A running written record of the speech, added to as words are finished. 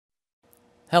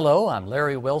Hello, I'm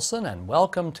Larry Wilson, and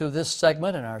welcome to this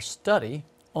segment in our study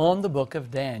on the book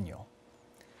of Daniel.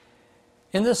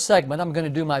 In this segment, I'm going to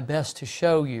do my best to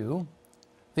show you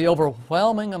the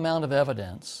overwhelming amount of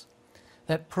evidence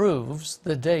that proves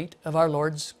the date of our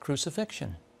Lord's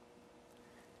crucifixion.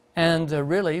 And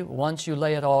really, once you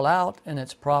lay it all out in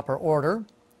its proper order,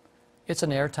 it's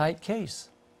an airtight case.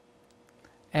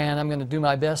 And I'm going to do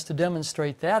my best to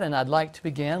demonstrate that, and I'd like to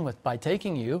begin by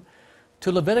taking you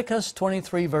to Leviticus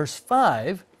 23 verse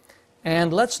 5,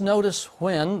 and let's notice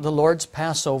when the Lord's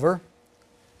Passover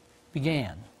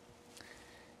began.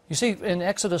 You see, in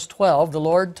Exodus 12, the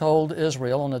Lord told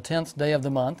Israel on the 10th day of the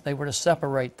month they were to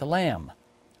separate the lamb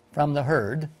from the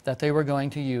herd that they were going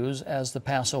to use as the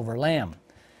Passover lamb.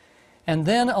 And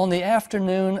then on the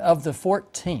afternoon of the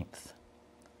 14th,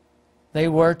 they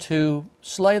were to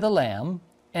slay the lamb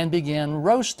and begin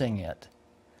roasting it,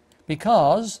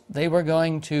 because they were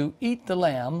going to eat the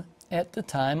lamb at the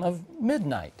time of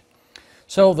midnight.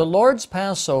 So the Lord's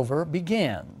Passover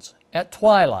begins at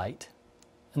twilight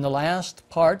in the last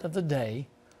part of the day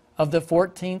of the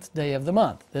 14th day of the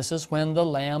month. This is when the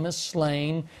lamb is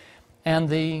slain and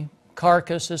the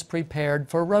carcass is prepared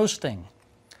for roasting.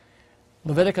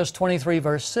 Leviticus 23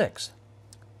 verse 6.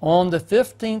 On the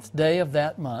 15th day of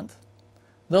that month,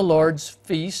 the Lord's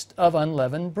feast of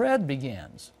unleavened bread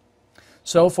begins.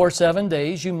 So for 7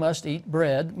 days you must eat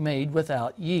bread made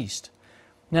without yeast.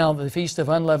 Now the Feast of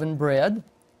Unleavened Bread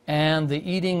and the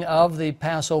eating of the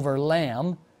Passover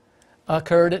lamb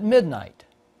occurred at midnight.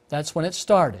 That's when it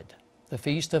started, the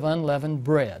Feast of Unleavened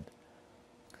Bread.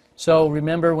 So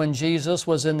remember when Jesus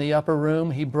was in the upper room,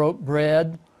 he broke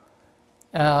bread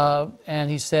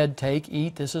and he said, "Take,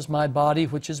 eat, this is my body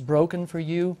which is broken for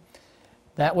you."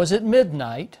 That was at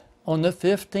midnight on the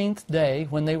 15th day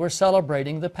when they were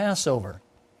celebrating the Passover.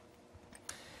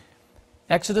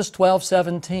 Exodus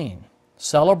 12:17.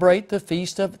 Celebrate the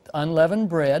Feast of Unleavened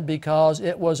Bread because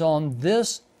it was on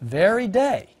this very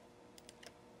day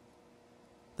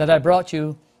that I brought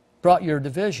your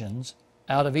divisions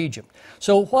out of Egypt.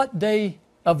 So what day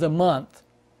of the month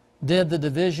did the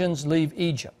divisions leave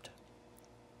Egypt?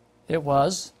 It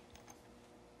was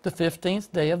the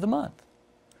 15th day of the month.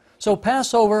 So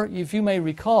Passover, if you may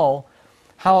recall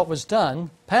how it was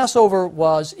done, Passover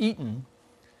was eaten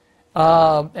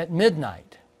at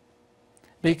midnight.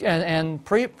 And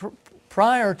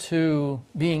prior to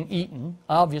being eaten,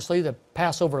 obviously the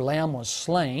Passover lamb was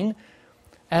slain.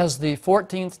 As the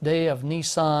 14th day of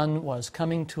Nisan was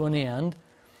coming to an end,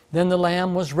 then the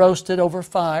lamb was roasted over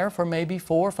fire for maybe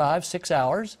 4, 5, 6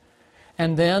 hours.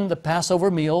 And then the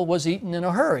Passover meal was eaten in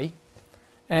a hurry.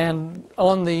 And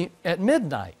at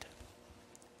midnight,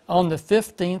 on the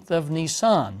 15th of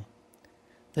Nisan.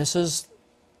 This is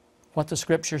what the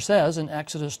Scripture says in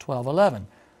Exodus 12:11.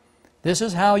 This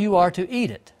is how you are to eat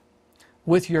it,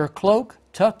 with your cloak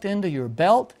tucked into your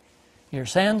belt, your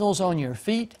sandals on your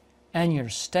feet, and your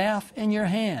staff in your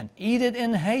hand. Eat it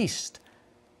in haste,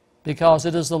 because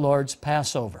it is the Lord's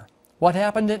Passover. What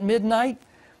happened at midnight?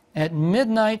 At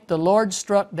midnight the Lord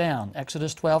struck down,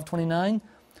 Exodus 12:29,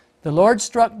 the Lord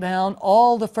struck down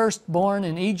all the firstborn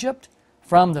in Egypt,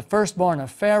 from the firstborn of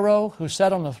Pharaoh, who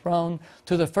sat on the throne,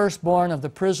 to the firstborn of the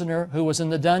prisoner who was in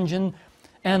the dungeon,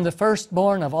 and the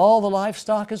firstborn of all the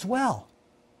livestock as well.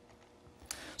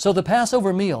 So the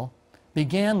Passover meal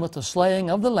began with the slaying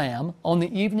of the lamb on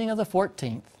the evening of the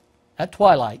 14th at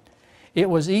twilight. It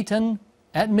was eaten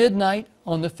at midnight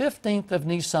on the 15th of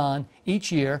Nisan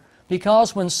each year,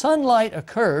 because when sunlight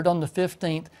occurred on the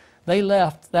 15th, they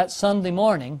left that Sunday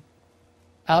morning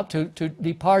out to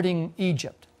departing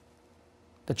Egypt.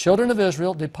 The children of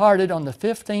Israel departed on the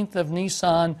 15th of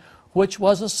Nisan, which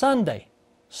was a Sunday.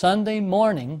 Sunday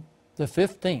morning, the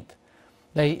 15th.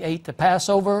 They ate the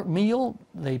Passover meal.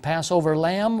 The Passover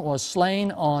lamb was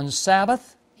slain on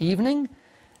Sabbath evening.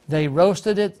 They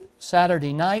roasted it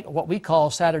Saturday night, what we call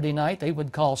Saturday night, they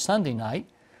would call Sunday night,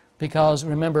 because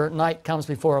remember, night comes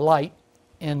before light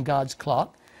in God's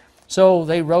clock. So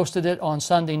they roasted it on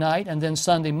Sunday night, and then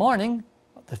Sunday morning,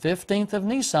 the 15th of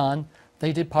Nisan,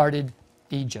 they departed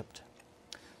Egypt.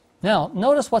 Now,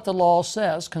 notice what the law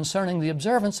says concerning the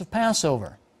observance of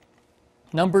Passover.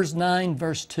 Numbers 9,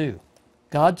 verse 2.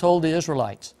 God told the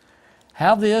Israelites,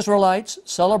 have the Israelites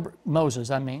celebrate,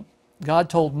 God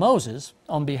told Moses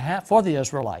on behalf for the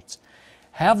Israelites,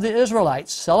 have the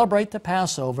Israelites celebrate the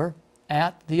Passover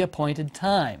at the appointed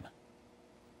time.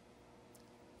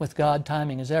 With God,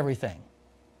 timing is everything.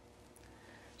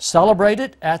 Celebrate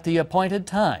it at the appointed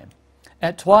time,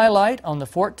 at twilight on the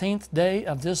 14th day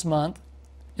of this month,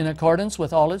 in accordance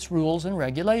with all its rules and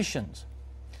regulations.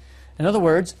 In other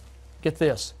words, get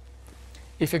this.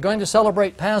 If you're going to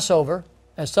celebrate Passover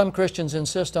as some Christians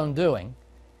insist on doing,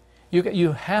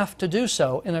 you have to do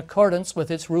so in accordance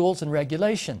with its rules and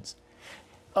regulations.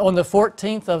 On the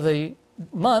 14th of the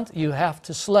month, you have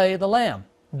to slay the lamb.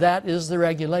 That is the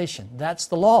regulation. That's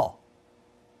the law.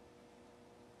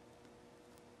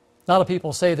 A lot of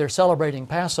people say they're celebrating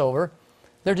Passover.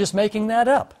 They're just making that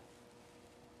up.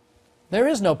 There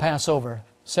is no Passover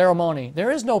ceremony.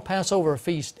 There is no Passover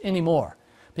feast anymore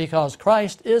because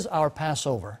Christ is our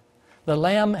Passover. The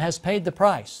Lamb has paid the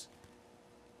price,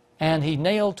 and He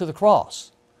nailed to the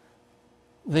cross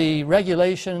the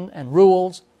regulation and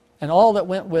rules and all that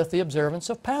went with the observance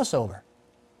of Passover.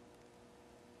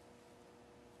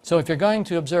 So if you're going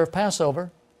to observe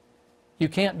Passover, you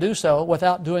can't do so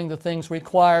without doing the things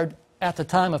required at the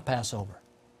time of Passover.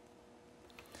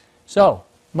 So,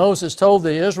 Moses told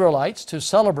the Israelites to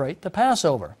celebrate the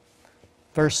Passover.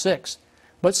 Verse 6,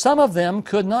 but some of them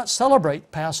could not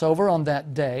celebrate Passover on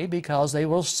that day because they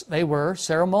were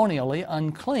ceremonially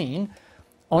unclean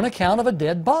on account of a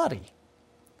dead body.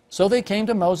 So they came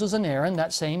to Moses and Aaron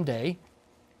that same day,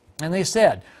 and they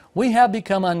said, we have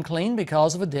become unclean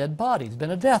because of a dead body. There's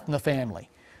been a death in the family.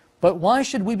 But why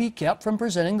should we be kept from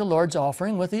presenting the Lord's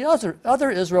offering with the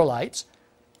other Israelites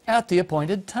at the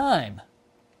appointed time?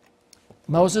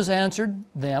 Moses answered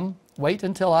them, wait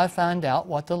until I find out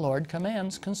what the Lord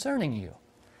commands concerning you.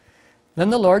 Then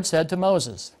the Lord said to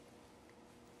Moses,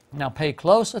 now pay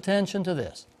close attention to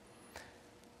this.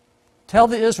 Tell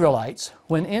the Israelites,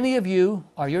 when any of you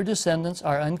or your descendants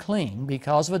are unclean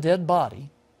because of a dead body,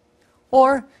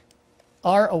 or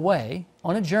are away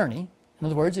on a journey, in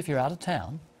other words, if you're out of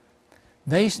town,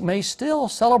 they may still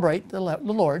celebrate the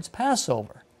Lord's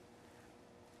Passover.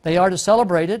 They are to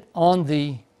celebrate it on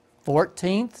the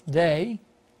 14th day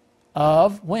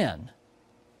of when?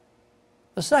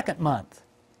 The second month,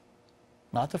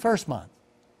 not the first month,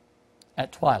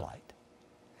 at twilight.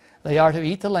 They are to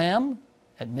eat the lamb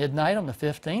at midnight on the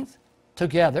 15th,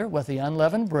 together with the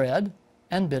unleavened bread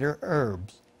and bitter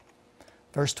herbs.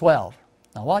 Verse 12,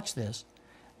 now watch this.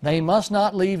 They must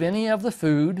not leave any of the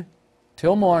food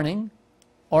till morning,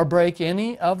 or break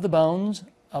any of the bones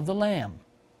of the lamb.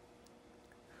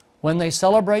 When they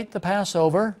celebrate the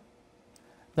Passover,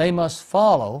 they must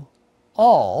follow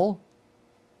all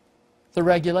the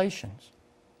regulations.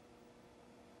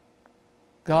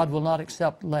 God will not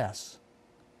accept less.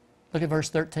 Look at verse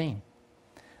 13.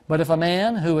 But if a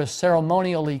man who is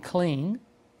ceremonially clean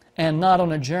and not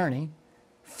on a journey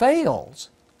fails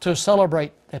to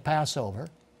celebrate the Passover,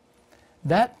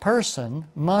 that person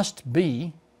must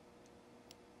be,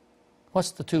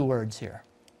 what's the two words here?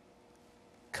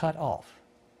 Cut off.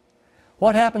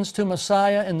 What happens to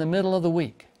Messiah in the middle of the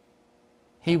week?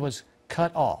 He was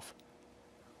cut off.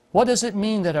 What does it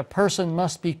mean that a person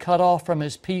must be cut off from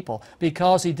his people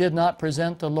because he did not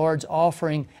present the Lord's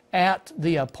offering at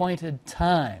the appointed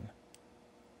time?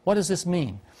 What does this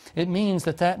mean? It means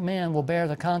that that man will bear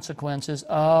the consequences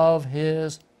of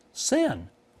his sin.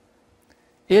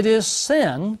 It is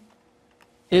sin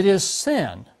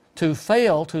to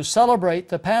fail to celebrate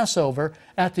the Passover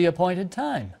at the appointed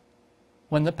time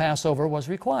when the Passover was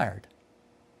required.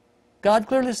 God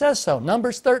clearly says so.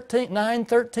 Numbers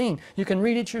 9:13. You can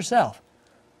read it yourself.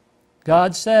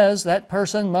 God says that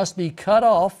person must be cut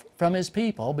off from his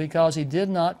people because he did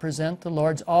not present the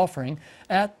Lord's offering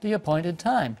at the appointed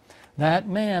time. That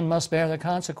man must bear the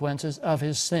consequences of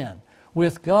his sin.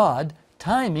 With God,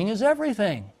 timing is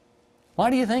everything. Why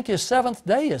do you think His seventh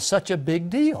day is such a big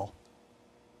deal?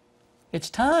 It's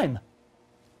time,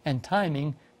 and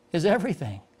timing is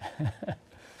everything.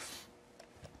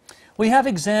 We have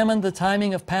examined the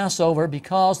timing of Passover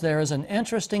because there is an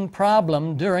interesting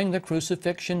problem during the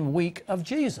crucifixion week of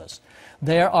Jesus.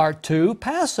 There are two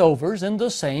Passovers in the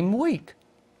same week.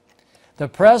 The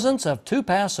presence of two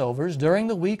Passovers during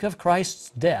the week of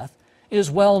Christ's death is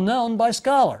well known by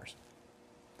scholars.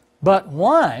 But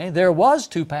why there was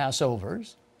two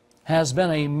Passovers has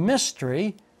been a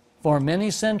mystery for many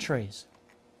centuries.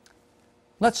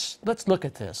 Let's look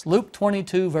at this. Luke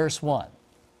 22, verse 1.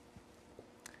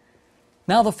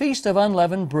 Now the feast of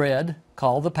unleavened bread,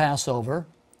 called the Passover,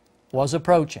 was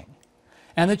approaching.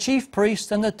 And the chief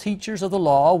priests and the teachers of the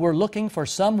law were looking for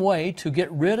some way to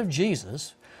get rid of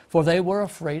Jesus, for they were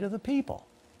afraid of the people.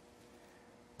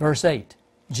 Verse 8.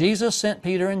 Jesus sent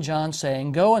Peter and John,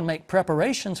 saying, go and make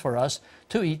preparations for us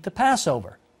to eat the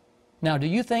Passover. Now, do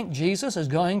you think Jesus is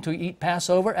going to eat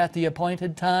Passover at the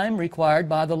appointed time required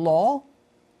by the law?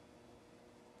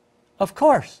 Of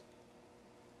course.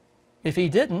 If He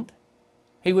didn't,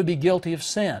 He would be guilty of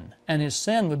sin, and His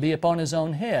sin would be upon His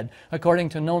own head, according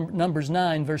to Numbers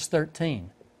 9, verse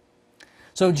 13.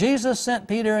 So Jesus sent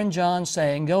Peter and John,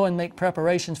 saying, "Go and make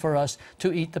preparations for us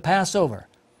to eat the Passover."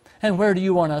 "And where do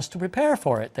you want us to prepare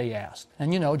for it?" they asked.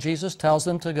 And you know, Jesus tells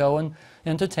them to go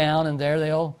into town, and there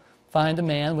they'll find a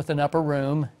man with an upper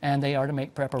room, and they are to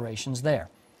make preparations there.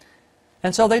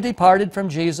 And so they departed from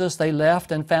Jesus. They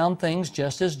left and found things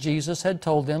just as Jesus had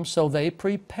told them, so they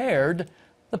prepared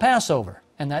the Passover.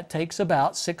 And that takes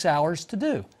about 6 hours to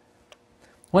do.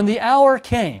 When the hour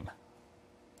came,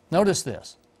 notice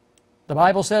this. The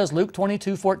Bible says, Luke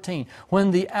 22:14,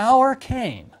 when the hour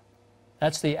came,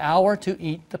 that's the hour to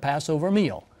eat the Passover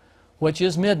meal, which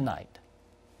is midnight.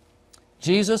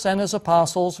 Jesus and his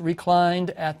apostles reclined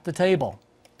at the table,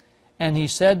 and he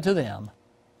said to them,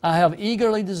 "I have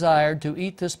eagerly desired to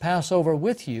eat this Passover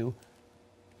with you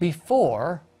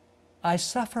before I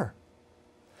suffer."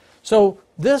 So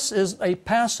this is a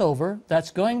Passover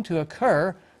that's going to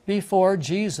occur before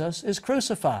Jesus is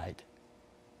crucified.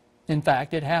 In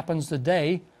fact, it happens the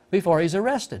day before he's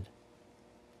arrested.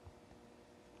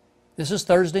 This is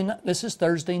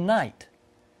Thursday night.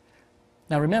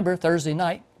 Now remember, Thursday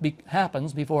night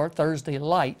happens before Thursday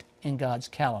light in God's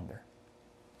calendar.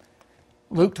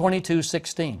 Luke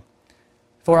 22:16.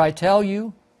 "For I tell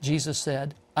you," Jesus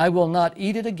said, "I will not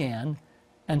eat it again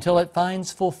until it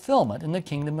finds fulfillment in the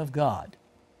kingdom of God."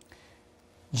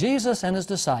 Jesus and his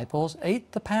disciples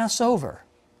ate the Passover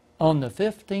on the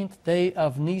 15th day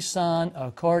of Nisan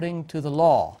according to the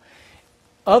law.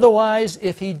 Otherwise,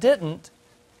 if he didn't,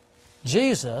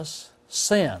 Jesus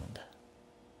sinned.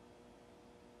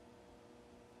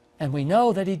 And we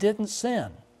know that he didn't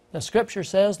sin. The Scripture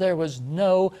says there was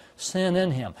no sin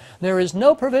in him. There is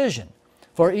no provision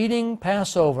for eating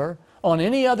Passover on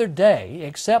any other day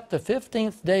except the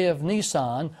 15th day of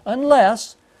Nisan,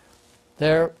 unless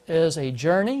there is a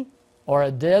journey or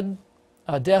a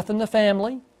death in the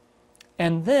family,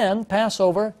 and then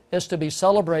Passover is to be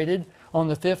celebrated on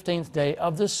the 15th day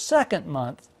of the second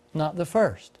month, not the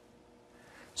first.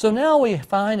 So now we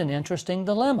find an interesting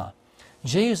dilemma.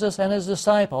 Jesus and his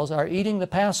disciples are eating the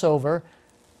Passover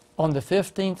on the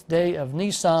 15th day of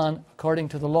Nisan according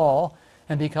to the law,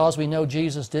 and because we know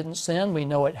Jesus didn't sin, we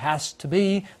know it has to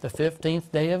be the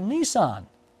 15th day of Nisan,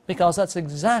 because that's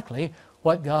exactly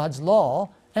what God's law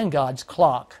and God's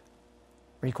clock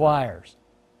requires.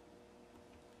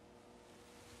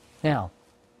 Now,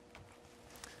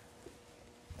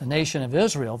 the nation of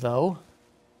Israel, though,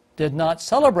 did not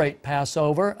celebrate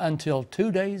Passover until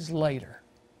 2 days later.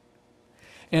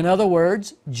 In other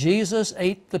words, Jesus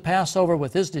ate the Passover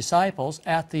with his disciples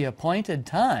at the appointed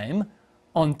time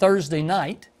on Thursday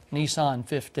night, Nisan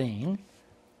 15.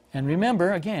 And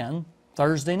remember, again,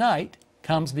 Thursday night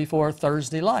comes before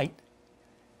Thursday light.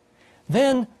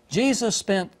 Then Jesus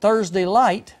spent Thursday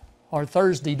light, or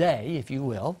Thursday day, if you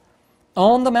will,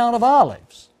 on the Mount of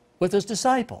Olives with his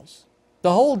disciples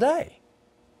the whole day.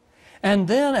 And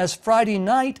then as Friday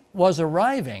night was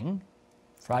arriving,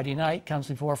 Friday night comes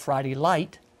before Friday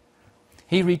light,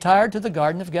 he retired to the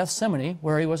Garden of Gethsemane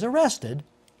where he was arrested.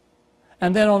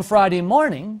 And then on Friday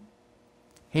morning,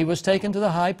 he was taken to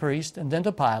the high priest and then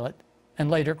to Pilate, and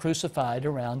later crucified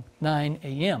around 9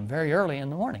 a.m., very early in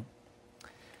the morning.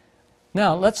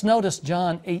 Now, let's notice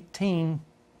John 18,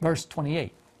 verse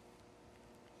 28.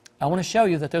 I want to show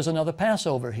you that there's another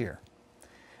Passover here.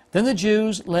 Then the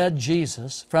Jews led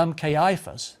Jesus from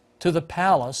Caiaphas to the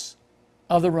palace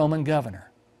of the Roman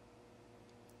governor.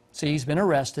 See, he's been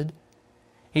arrested.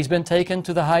 He's been taken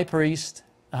to the high priest.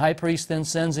 The high priest then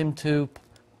sends him to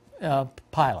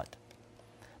Pilate.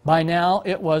 By now,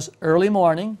 it was early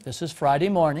morning. This is Friday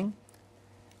morning.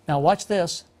 Now watch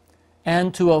this.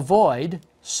 And to avoid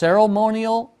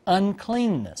ceremonial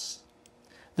uncleanness,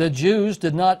 the Jews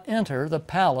did not enter the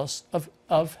palace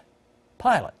of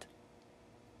Pilate.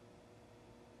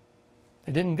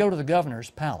 They didn't go to the governor's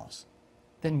palace.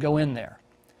 Didn't go in there.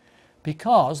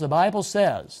 Because the Bible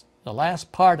says, the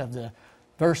last part of the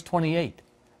verse 28,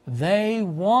 they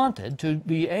wanted to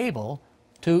be able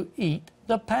to eat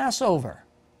the Passover.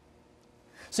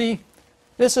 See,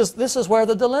 this is where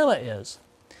the dilemma is.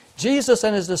 Jesus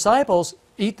and his disciples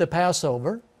eat the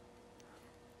Passover.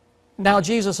 Now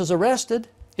Jesus is arrested.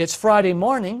 It's Friday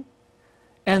morning,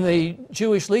 and the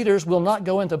Jewish leaders will not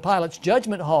go into Pilate's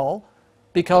judgment hall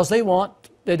because they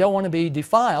don't want to be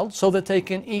defiled so that they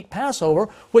can eat Passover,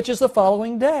 which is the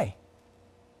following day.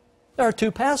 There are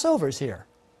 2 Passovers here.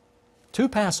 2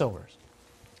 Passovers.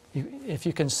 If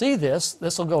you can see this,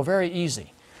 this will go very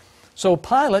easy. So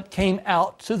Pilate came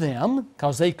out to them,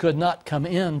 because they could not come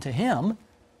in to him,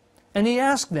 and he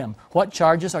asked them, "What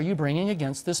charges are you bringing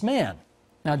against this man?"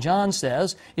 Now John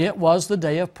says it was the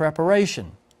day of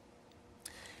preparation.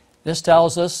 This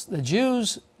tells us the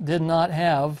Jews did not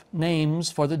have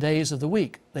names for the days of the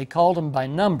week. They called them by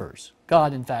numbers.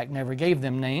 God, in fact, never gave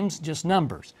them names, just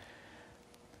numbers.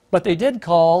 But they did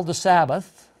call the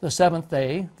Sabbath, the seventh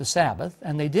day, the Sabbath,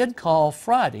 and they did call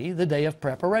Friday the day of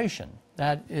preparation.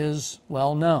 That is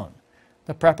well known,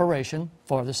 the preparation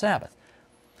for the Sabbath.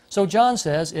 So John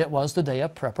says it was the day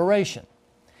of preparation.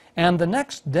 And the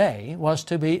next day was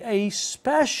to be a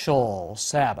special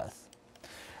Sabbath.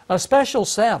 A special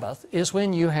Sabbath is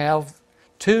when you have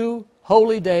two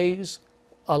holy days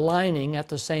aligning at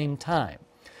the same time.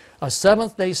 A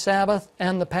seventh-day Sabbath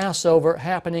and the Passover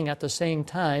happening at the same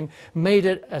time made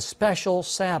it a special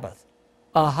Sabbath,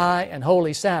 a high and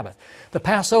holy Sabbath. The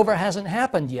Passover hasn't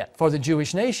happened yet for the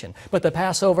Jewish nation, but the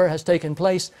Passover has taken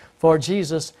place for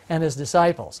Jesus and His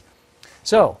disciples.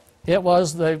 So, it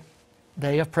was the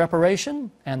day of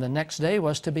preparation, and the next day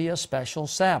was to be a special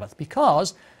Sabbath,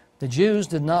 because the Jews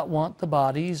did not want the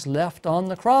bodies left on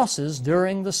the crosses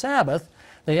during the Sabbath.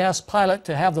 They asked Pilate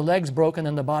to have the legs broken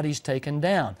and the bodies taken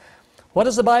down. What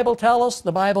does the Bible tell us?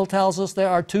 The Bible tells us there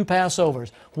are two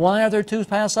Passovers. Why are there two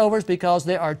Passovers? Because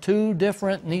there are two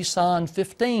different Nisan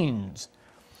 15s.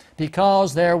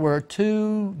 Because there were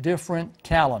two different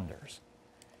calendars.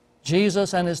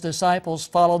 Jesus and His disciples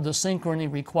followed the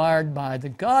synchrony required by the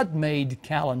God-made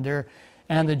calendar,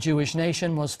 and the Jewish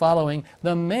nation was following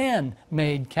the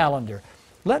man-made calendar.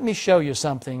 Let me show you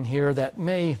something here that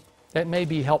may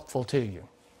be helpful to you.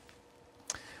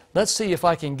 Let's see if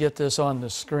I can get this on the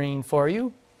screen for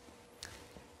you.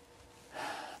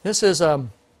 This is let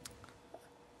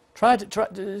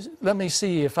me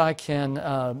see if I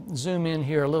can zoom in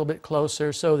here a little bit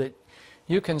closer so that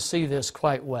you can see this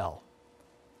quite well.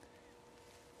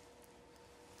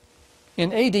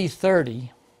 In AD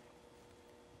 30,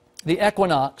 the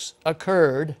equinox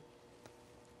occurred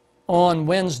on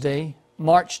Wednesday,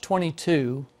 March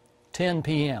 22, 10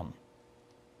 p.m.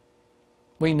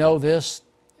 We know this.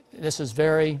 This is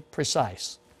very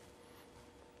precise.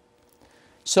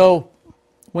 So,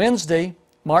 Wednesday,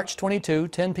 March 22,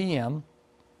 10 p.m.,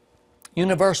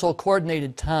 Universal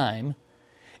Coordinated Time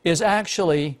is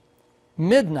actually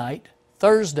midnight,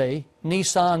 Thursday,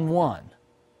 Nisan 1.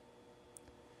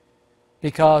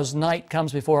 Because night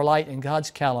comes before light in God's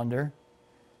calendar.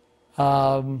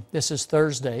 This is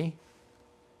Thursday,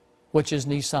 which is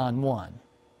Nisan 1,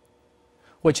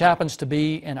 which happens to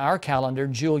be in our calendar,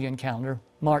 Julian calendar,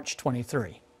 March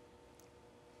 23.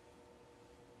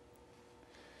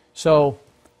 So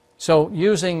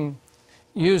using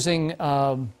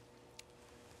the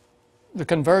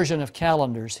conversion of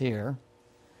calendars here,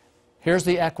 here's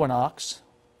the equinox.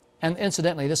 And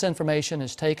incidentally, this information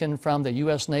is taken from the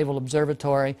U.S. Naval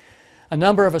Observatory. A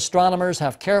number of astronomers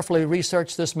have carefully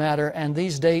researched this matter, and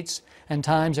these dates and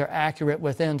times are accurate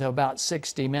within to about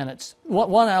 60 minutes,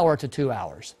 1 hour to 2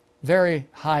 hours. Very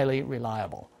highly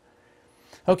reliable.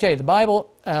 Okay, the Bible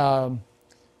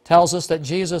tells us that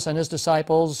Jesus and His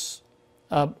disciples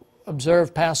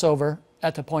observed Passover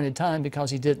at the appointed time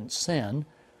because He didn't sin.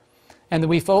 And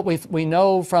we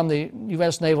know from the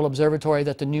U.S. Naval Observatory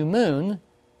that the new moon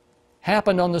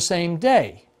happened on the same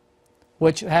day,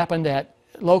 which happened at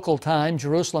local time,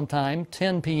 Jerusalem time,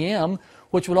 10 p.m.,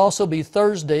 which would also be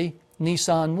Thursday,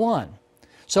 Nisan 1.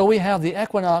 So we have the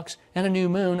equinox and a new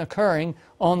moon occurring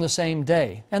on the same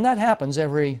day, and that happens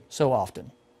every so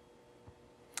often.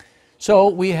 So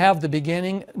we have the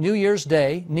beginning, New Year's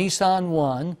Day, Nisan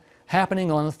 1, happening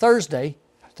on a Thursday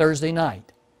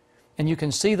night. And you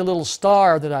can see the little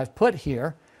star that I've put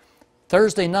here.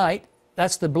 Thursday night,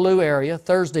 that's the blue area.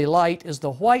 Thursday light is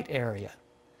the white area.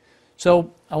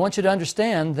 So I want you to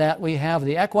understand that we have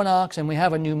the equinox and we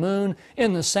have a new moon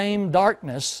in the same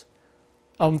darkness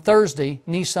on Thursday,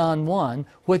 Nisan 1,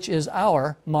 which is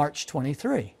our March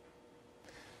 23.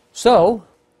 So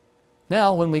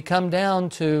now when we come down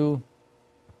to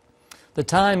the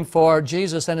time for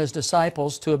Jesus and His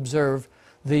disciples to observe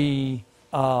the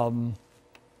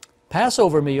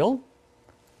Passover meal,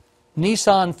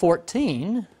 Nisan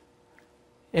 14,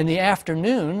 in the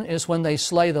afternoon is when they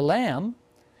slay the lamb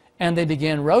and they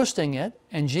begin roasting it,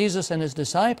 and Jesus and His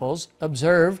disciples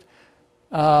observed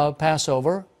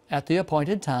Passover at the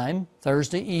appointed time,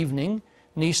 Thursday evening,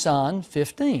 Nisan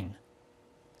 15.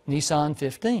 Nisan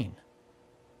 15,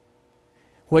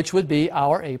 which would be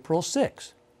our April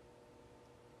 6.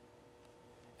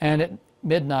 And at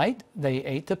midnight, they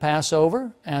ate the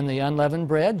Passover and the unleavened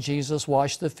bread. Jesus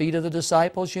washed the feet of the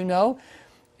disciples, you know.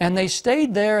 And they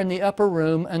stayed there in the upper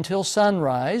room until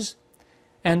sunrise.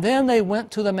 And then they went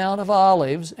to the Mount of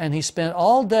Olives, and He spent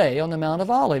all day on the Mount of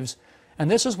Olives. And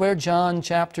this is where John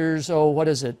chapters,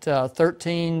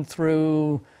 13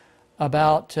 through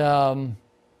about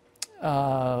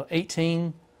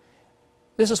 18.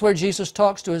 This is where Jesus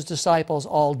talks to his disciples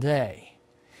all day.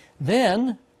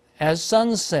 Then, as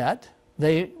sunset,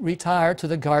 they retire to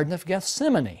the Garden of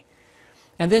Gethsemane.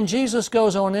 And then Jesus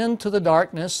goes on into the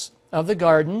darkness of the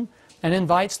garden and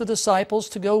invites the disciples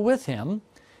to go with him.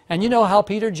 And you know how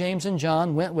Peter, James, and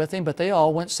John went with him, but they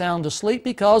all went sound asleep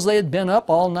because they had been up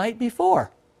all night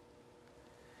before.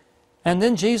 And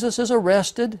then Jesus is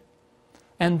arrested,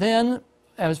 and then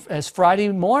as Friday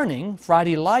morning,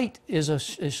 Friday light is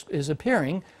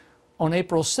appearing, on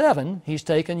April 7, he's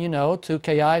taken, you know, to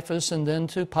Caiaphas, and then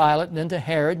to Pilate, and then to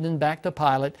Herod, and then back to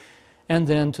Pilate, and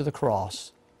then to the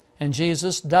cross. And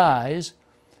Jesus dies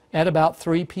at about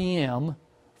 3 p.m.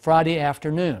 Friday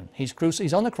afternoon. He's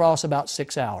on the cross about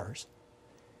 6 hours.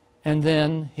 And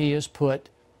then he is put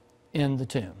in the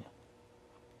tomb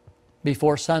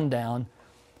before sundown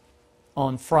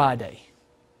on Friday.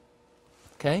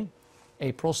 Okay?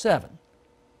 April 7.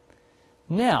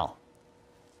 Now,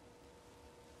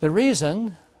 the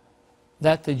reason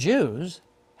that the Jews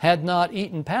had not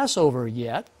eaten Passover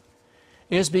yet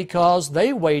is because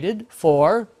they waited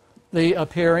for the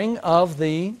appearing of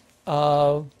the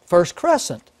first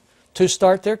crescent to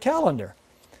start their calendar.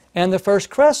 And the first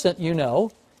crescent, you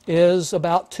know, is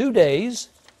about 2 days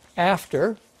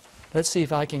after. Let's see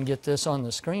if I can get this on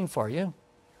the screen for you.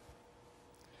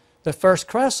 The first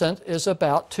crescent is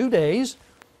about 2 days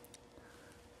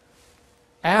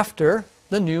after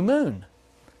the new moon.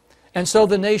 And so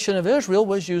the nation of Israel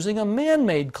was using a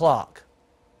man-made clock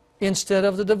instead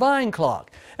of the divine clock.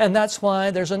 And that's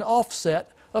why there's an offset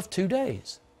of 2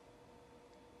 days.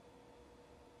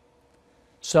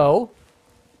 So,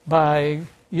 by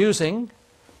using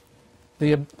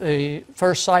the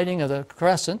first sighting of the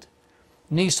crescent,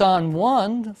 Nisan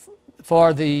 1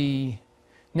 for the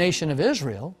nation of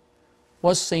Israel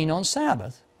was seen on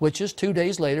Sabbath, which is 2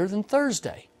 days later than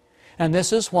Thursday. And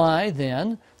this is why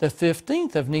then the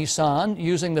 15th of Nisan,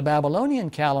 using the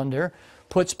Babylonian calendar,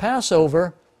 puts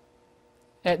Passover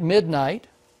at midnight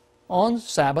on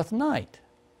Sabbath night.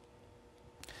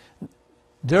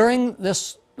 During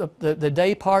the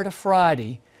day part of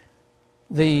Friday,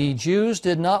 the Jews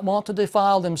did not want to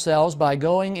defile themselves by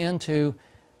going into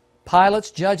Pilate's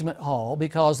judgment hall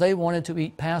because they wanted to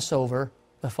eat Passover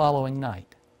the following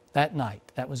night. That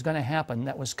night. That was going to happen.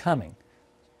 That was coming.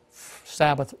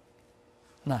 Sabbath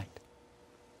night.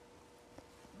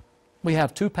 We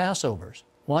have 2 Passovers.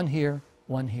 One here,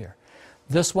 one here.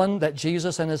 This one that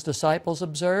Jesus and his disciples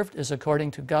observed is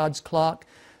according to God's clock.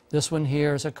 This one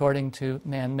here is according to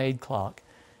man-made clock.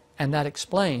 And that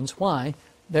explains why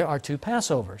there are 2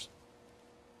 Passovers.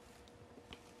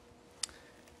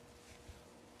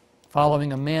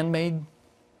 Following a man-made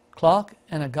clock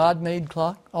and a God-made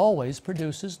clock always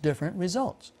produces different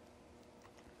results.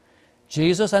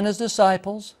 Jesus and his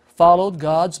disciples followed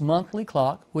God's monthly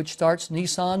clock, which starts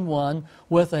Nisan 1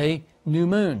 with a new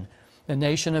moon. The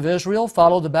nation of Israel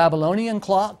followed the Babylonian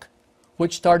clock,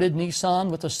 which started Nisan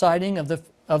with the sighting of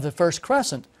the first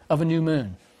crescent of a new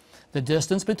moon. The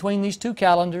distance between these 2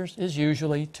 calendars is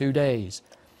usually 2 days.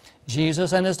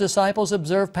 Jesus and his disciples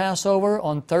observed Passover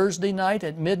on Thursday night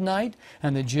at midnight,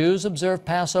 and the Jews observed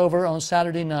Passover on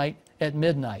Saturday night at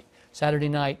midnight. Saturday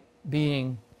night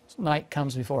being night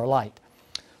comes before light.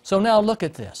 So now look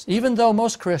at this. Even though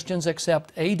most Christians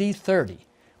accept AD 30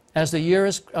 as the year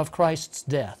of Christ's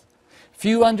death,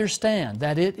 few understand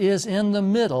that it is in the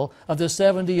middle of the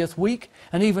 70th week,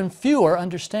 and even fewer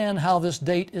understand how this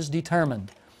date is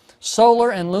determined. Solar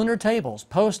and lunar tables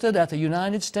posted at the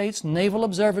United States Naval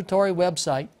Observatory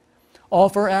website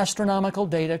offer astronomical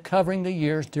data covering the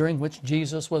years during which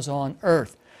Jesus was on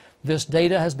Earth. This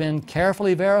data has been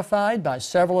carefully verified by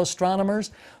several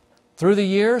astronomers through the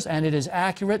years, and it is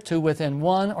accurate to within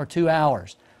 1 or 2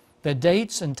 hours. The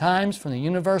dates and times from the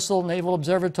Universal Naval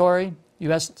Observatory,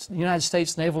 United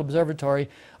States Naval Observatory,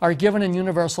 are given in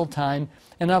Universal Time,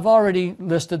 and I've already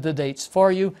listed the dates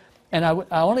for you. And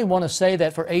I only want to say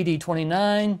that for AD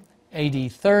 29,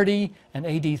 AD 30, and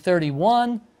AD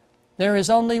 31, there is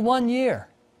only 1 year.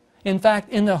 In fact,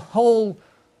 in the whole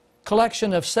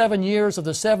collection of 7 years of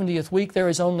the 70th week, there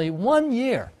is only 1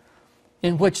 year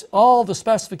in which all the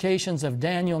specifications of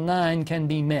Daniel 9 can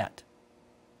be met.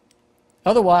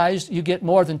 Otherwise, you get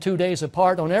more than 2 days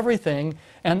apart on everything,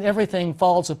 and everything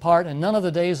falls apart, and none of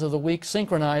the days of the week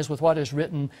synchronize with what is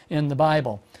written in the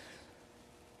Bible.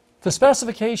 The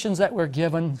specifications that were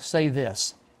given say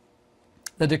this.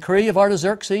 The decree of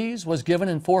Artaxerxes was given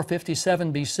in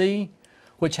 457 BC,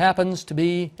 which happens to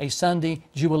be a Sunday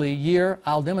Jubilee year.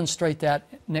 I'll demonstrate that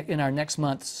in our next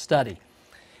month's study.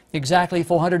 Exactly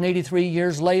 483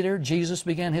 years later, Jesus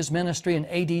began his ministry in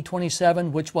AD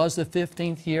 27, which was the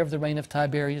 15th year of the reign of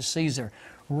Tiberius Caesar.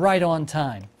 Right on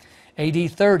time.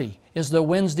 AD 30 is the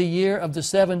Wednesday year of the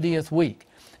 70th week.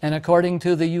 And according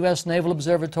to the U.S. Naval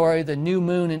Observatory, the new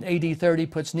moon in AD 30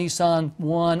 puts Nisan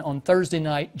 1 on Thursday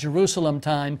night, Jerusalem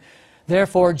time.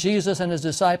 Therefore, Jesus and his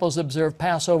disciples observed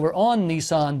Passover on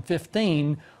Nisan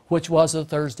 15, which was a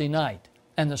Thursday night.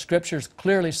 And the Scriptures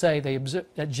clearly say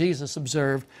that Jesus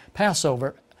observed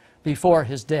Passover before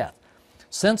his death.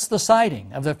 Since the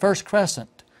sighting of the first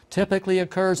crescent typically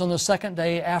occurs on the second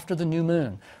day after the new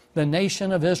moon, the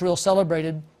nation of Israel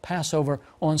celebrated Passover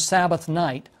on Sabbath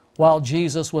night while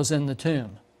Jesus was in the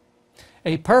tomb.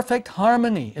 A perfect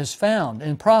harmony is found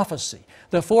in prophecy.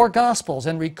 The four Gospels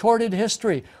and recorded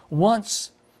history,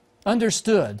 once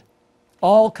understood,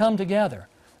 all come together.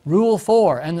 Rule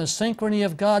 4 and the synchrony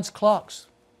of God's clocks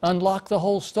unlock the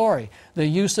whole story. The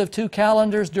use of two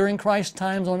calendars during Christ's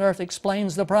times on earth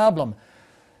explains the problem.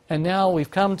 And now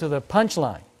we've come to the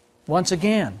punchline. Once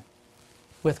again,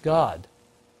 with God,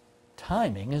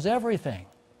 timing is everything.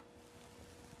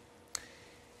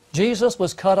 Jesus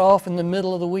was cut off in the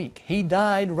middle of the week. He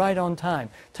died right on time.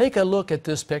 Take a look at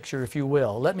this picture, if you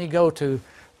will. Let me go to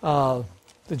the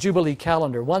Jubilee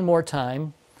calendar one more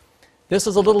time. This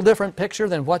is a little different picture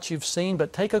than what you've seen,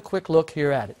 but take a quick look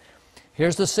here at it.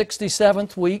 Here's the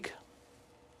 67th week.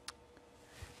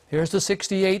 Here's the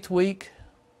 68th week.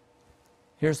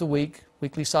 Here's the week,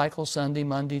 weekly cycle, Sunday,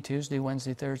 Monday, Tuesday,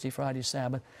 Wednesday, Thursday, Friday,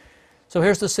 Sabbath. So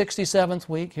here's the 67th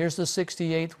week, here's the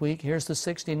 68th week, here's the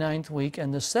 69th week,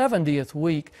 and the 70th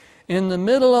week. In the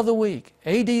middle of the week,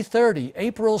 AD 30,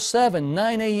 April 7,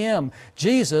 9 a.m.,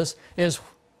 Jesus is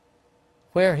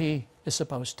where he is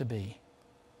supposed to be.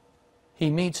 He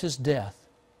meets his death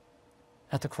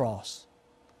at the cross,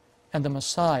 and the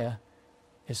Messiah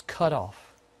is cut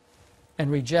off and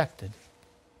rejected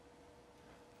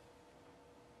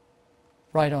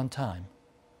right on time.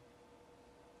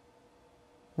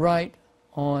 Right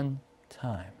on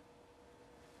time.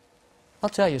 I'll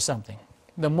tell you something.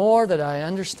 The more that I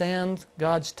understand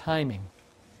God's timing,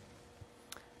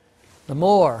 the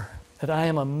more that I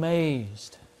am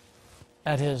amazed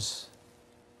at his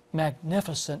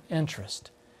magnificent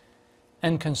interest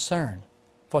and concern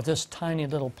for this tiny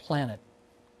little planet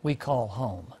we call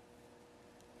home.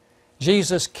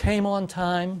 Jesus came on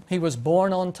time. He was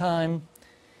born on time.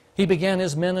 He began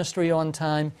his ministry on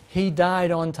time. He died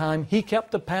on time. He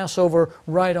kept the Passover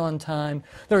right on time.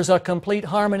 There's a complete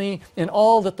harmony in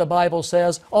all that the Bible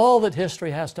says, all that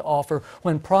history has to offer.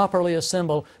 When properly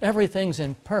assembled, everything's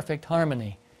in perfect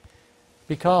harmony.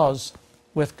 Because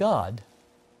with God,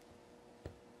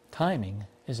 timing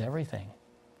is everything.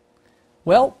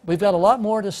 Well, we've got a lot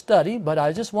more to study, but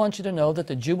I just want you to know that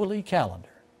the Jubilee calendar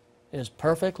is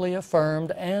perfectly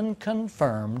affirmed and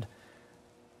confirmed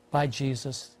by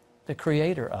Jesus, the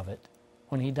creator of it.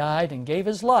 When he died and gave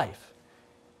his life,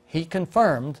 he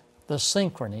confirmed the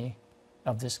synchrony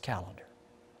of this calendar.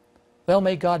 Well,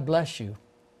 may God bless you,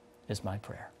 is my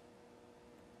prayer.